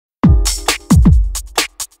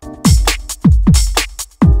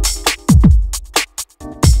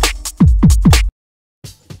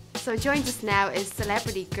So joined us now is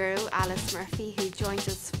celebrity guru Alice Murphy, who joined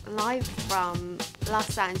us live from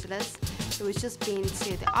Los Angeles, who has just been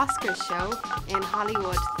to the Oscars show in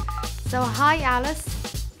Hollywood. So hi Alice,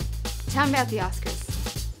 tell me about the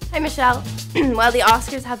Oscars. Hi Michelle. Well, the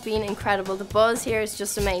Oscars have been incredible. The buzz here is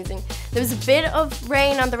just amazing. There was a bit of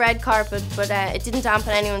rain on the red carpet, but it didn't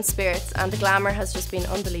dampen anyone's spirits, and the glamour has just been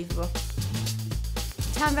unbelievable.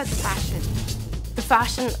 Tell me about the fashion. The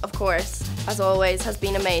fashion, of course, as always, has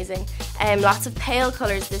been amazing. Lots of pale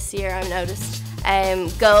colours this year, I've noticed.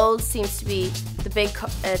 Gold seems to be the big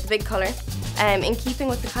colour, in keeping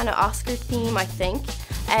with the kind of Oscar theme, I think.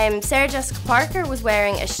 Sarah Jessica Parker was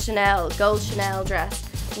wearing a gold Chanel dress,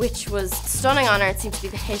 which was stunning on her. It seemed to be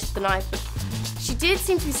the hit of the night, but she did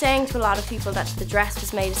seem to be saying to a lot of people that the dress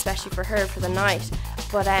was made especially for her for the night,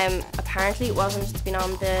 but apparently it wasn't. It's been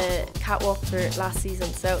on the catwalk for last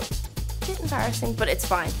season, so a bit embarrassing, but it's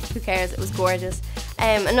fine. Who cares? It was gorgeous.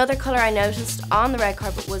 Another colour I noticed on the red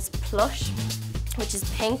carpet was plush, which is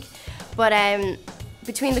pink, but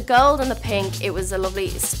between the gold and the pink, it was a lovely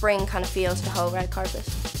spring kind of feel to the whole red carpet.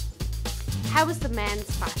 How was the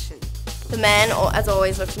men's fashion? The men, as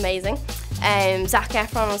always, looked amazing. Zac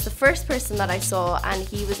Efron was the first person that I saw, and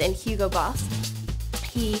he was in Hugo Boss.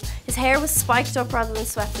 His hair was spiked up rather than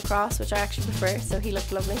swept across, which I actually prefer, so he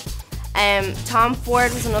looked lovely. Tom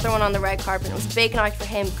Ford was another one on the red carpet. It was a big night for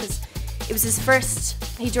him because it was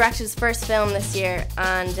he directed his first film this year,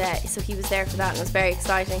 and so he was there for that, and it was very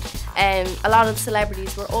exciting. A lot of the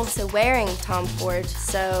celebrities were also wearing Tom Ford,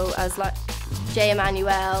 so as like Jay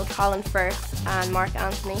Emanuel, Colin Firth and Mark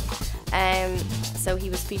Anthony. So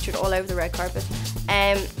he was featured all over the red carpet.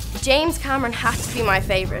 James Cameron had to be my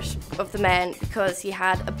favourite of the men because he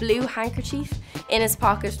had a blue handkerchief in his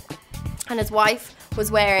pocket and his wife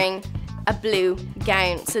was wearing a blue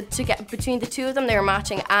gown. So to get between the two of them, they were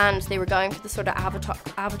matching, and they were going for the sort of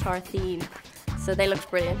avatar theme. So they looked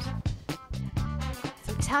brilliant.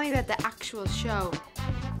 So tell me about the actual show.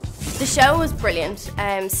 The show was brilliant.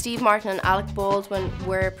 Steve Martin and Alec Baldwin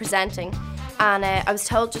were presenting, and I was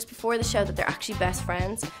told just before the show that they're actually best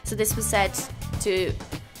friends. So this was said to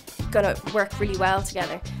gonna work really well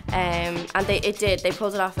together, and it did. They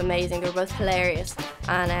pulled it off amazing. They were both hilarious,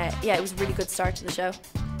 and yeah, it was a really good start to the show.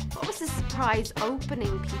 What was the surprise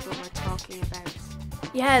opening people were talking about?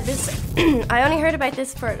 Yeah, I only heard about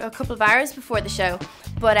this for a couple of hours before the show,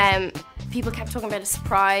 but people kept talking about a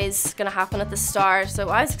surprise going to happen at the start, so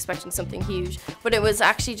I was expecting something huge, but it was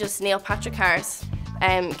actually just Neil Patrick Harris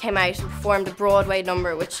came out and performed a Broadway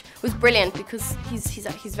number, which was brilliant because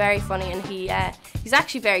he's very funny, and he's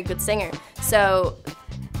actually a very good singer. So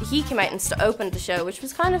he came out and opened the show, which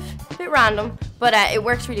was kind of a bit random, but it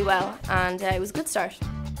worked really well, and it was a good start.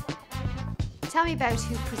 Tell me about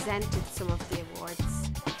who presented some of the awards.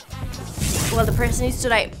 Well, the person who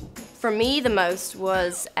stood out for me the most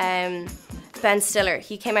was Ben Stiller.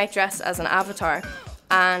 He came out dressed as an avatar,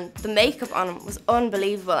 and the makeup on him was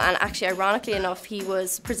unbelievable, and actually ironically enough, he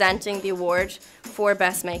was presenting the award for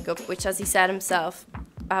best makeup, which, as he said himself,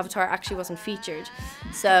 Avatar actually wasn't featured.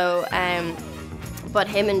 So but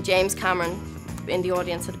him and James Cameron in the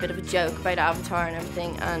audience had a bit of a joke about Avatar and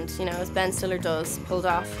everything, and you know, as Ben Stiller does, pulled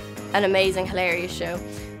off an amazing, hilarious show.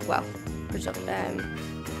 Well, tell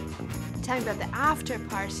me about the after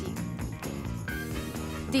party.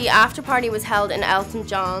 The after party was held in Elton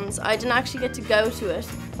John's. I didn't actually get to go to it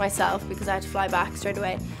myself because I had to fly back straight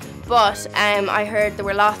away. But I heard there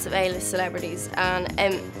were lots of A-list celebrities, and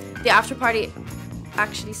the after party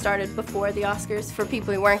actually started before the Oscars for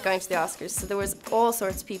people who weren't going to the Oscars. So there was all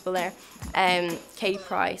sorts of people there. Katie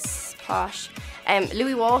Price, Posh.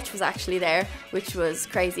 Louis Walsh was actually there, which was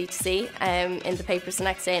crazy to see. In the papers the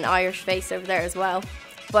next day, an Irish face over there as well.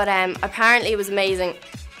 But apparently it was amazing,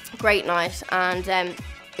 great night, and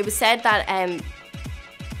it was said that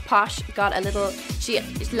Posh got a little, she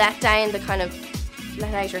let out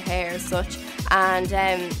her hair as such,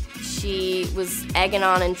 and she was egging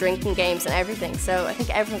on and drinking games and everything. So I think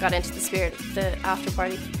everyone got into the spirit of the after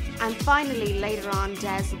party. And finally, later on,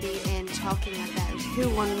 Des will be in talking about who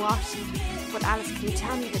won what. But Alice, can you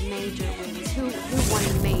tell me the major wins? Who won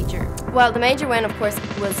the major? Well, the major win, of course,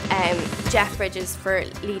 was Jeff Bridges for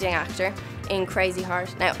leading actor in Crazy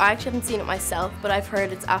Heart. Now, I actually haven't seen it myself, but I've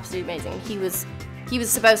heard it's absolutely amazing. He was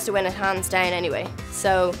supposed to win it hands down anyway,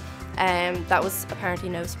 so that was apparently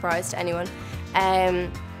no surprise to anyone.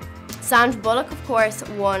 Sandra Bullock, of course,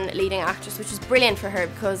 won leading actress, which was brilliant for her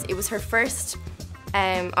because it was her first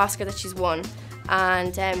Oscar that she's won,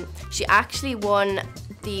 and she actually won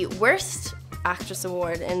the worst actress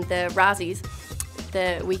award in the Razzies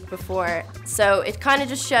the week before. So it kind of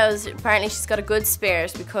just shows apparently she's got a good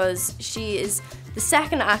spirit because she is the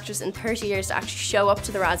second actress in 30 years to actually show up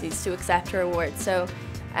to the Razzies to accept her award. So,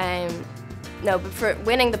 no, but for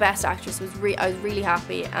winning the Best Actress, I was really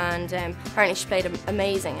happy, and apparently she played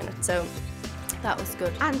amazing in it, so that was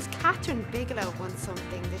good. And Catherine Bigelow won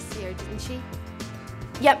something this year, didn't she?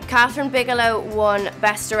 Yep, Catherine Bigelow won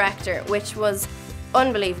Best Director, which was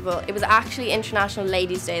unbelievable. It was actually International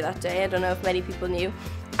Ladies' Day that day, I don't know if many people knew,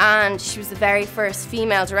 and she was the very first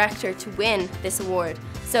female director to win this award,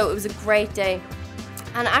 so it was a great day.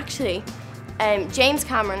 And actually, James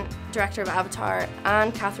Cameron, director of Avatar,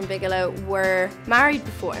 and Catherine Bigelow were married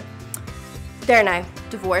before. They're now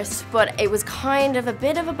divorced, but it was kind of a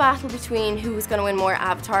bit of a battle between who was going to win more,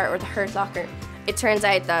 Avatar or The Hurt Locker. It turns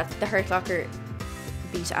out that The Hurt Locker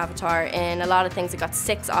beat Avatar in a lot of things. It got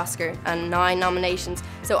 6 Oscar and 9 nominations.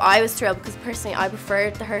 So I was thrilled because personally I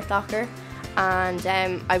preferred The Hurt Locker, and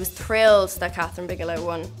I was thrilled that Catherine Bigelow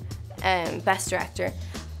won Best Director.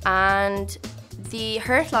 And The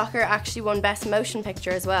Hurt Locker actually won Best Motion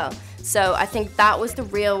Picture as well. So I think that was the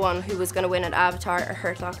real one who was going to win at Avatar or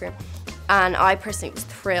Hurt Locker. And I personally was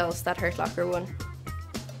thrilled that Hurt Locker won.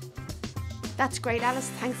 That's great, Alice.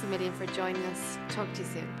 Thanks a million for joining us. Talk to you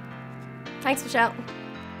soon. Thanks, Michelle.